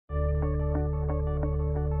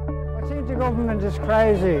think the government is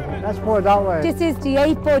crazy. Let's put it that way. This is the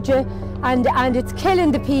 8th budget and it's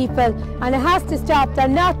killing the people, and it has to stop. They're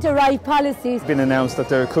not the right policies. It's been announced that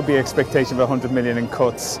there could be expectation of 100 million in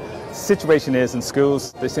cuts. The situation is in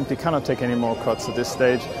schools, they simply cannot take any more cuts at this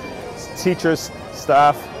stage. Teachers,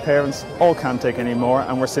 staff, parents, all can't take any more,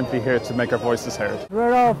 and we're simply here to make our voices heard.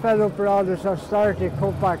 We're all fed up with all this austerity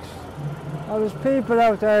cutbacks. There's people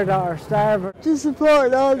out there that are starving. To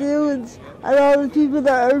support all the humans and all the people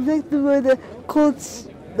that are affected by the cuts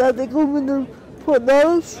that the government are putting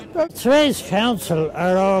on us. Today's council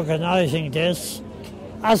are organising this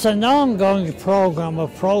as an ongoing programme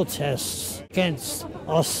of protests against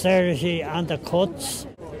austerity and the cuts.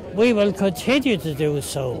 We will continue to do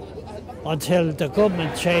so until the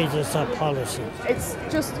government changes their policy. It's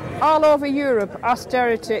just all over Europe,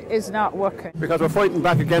 austerity is not working. Because we're fighting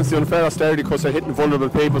back against the unfair austerity cuts that are hitting vulnerable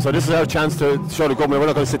people, so this is our chance to show the government we're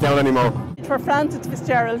not going to sit down anymore. For Francis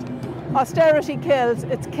Fitzgerald, austerity kills,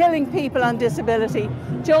 it's killing people on disability.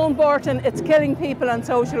 Joan Borton, it's killing people on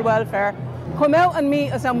social welfare. Come out and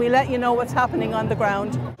meet us and we'll let you know what's happening on the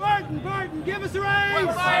ground. Burton, give us a raise!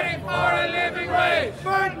 We're fighting for a living wage!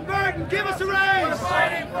 Burton, give us a raise! We're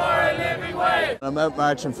fighting for a living wage! I'm out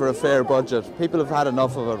marching for a fair budget. People have had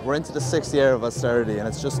enough of it. We're into the 6th year of austerity and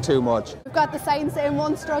it's just too much. We've got the signs saying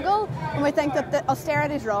one struggle, and we think that the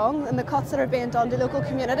austerity is wrong, and the cuts that are being done to local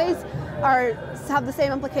communities have the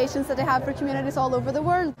same implications that they have for communities all over the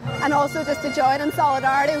world. And also just to join in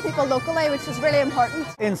solidarity with people locally, which is really important.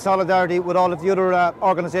 In solidarity with all of the other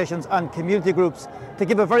organisations and community groups, to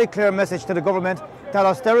give a very clear message to the government that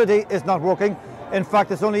austerity is not working. In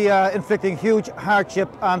fact, it's only inflicting huge hardship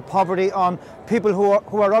and poverty on people who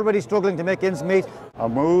are already struggling to make ends meet. A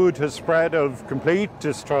mood has spread of complete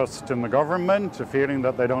distrust in the government, a feeling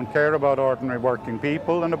that they don't care about ordinary working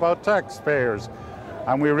people and about taxpayers.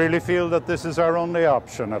 And we really feel that this is our only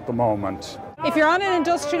option at the moment. If you're on an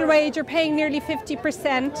industrial wage, you're paying nearly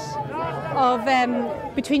 50% of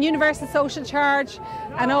between universal social charge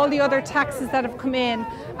and all the other taxes that have come in,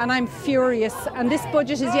 and I'm furious. And this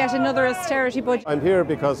budget is yet another austerity budget. I'm here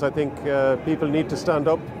because I think people need to stand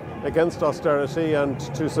up against austerity and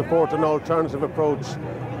to support an alternative approach,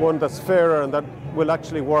 one that's fairer and that will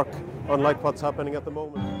actually work, unlike what's happening at the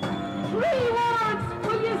moment. 3 words,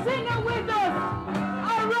 will you sing it with us?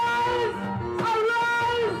 Arise!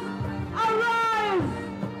 Arise! Arise!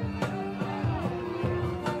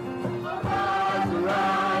 Arise,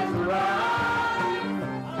 arise, arise!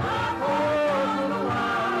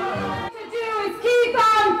 What to do is keep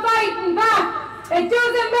on fighting back. It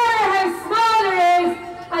doesn't matter how small it is,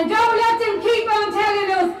 and don't let them keep on telling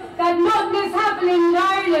us that nothing is happening in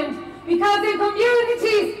Ireland, because in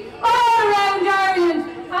communities all around Ireland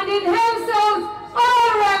and in households all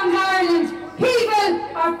around Ireland, people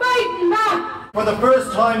are fighting back. For the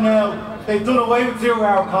first time now, they've done away with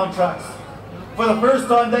 0-hour contracts. For the first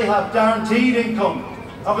time, they have guaranteed income.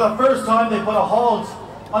 And for the first time, they put a halt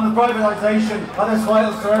on the privatisation of this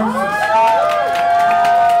vital services.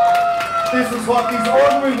 This is what these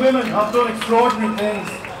ordinary women have done extraordinary things.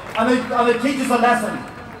 And they teach us a lesson.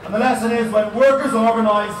 And the lesson is when workers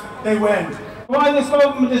organise, they win. While this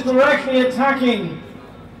government is directly attacking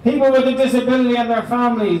people with a disability and their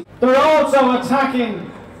families, they're also attacking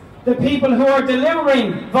the people who are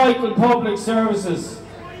delivering vital public services.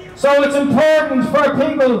 So it's important for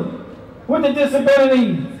people with a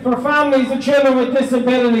disability, for families of children with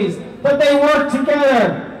disabilities, that they work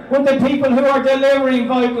together with the people who are delivering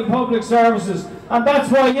vital public services. And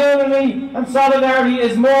that's why unity and solidarity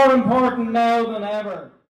is more important now than ever.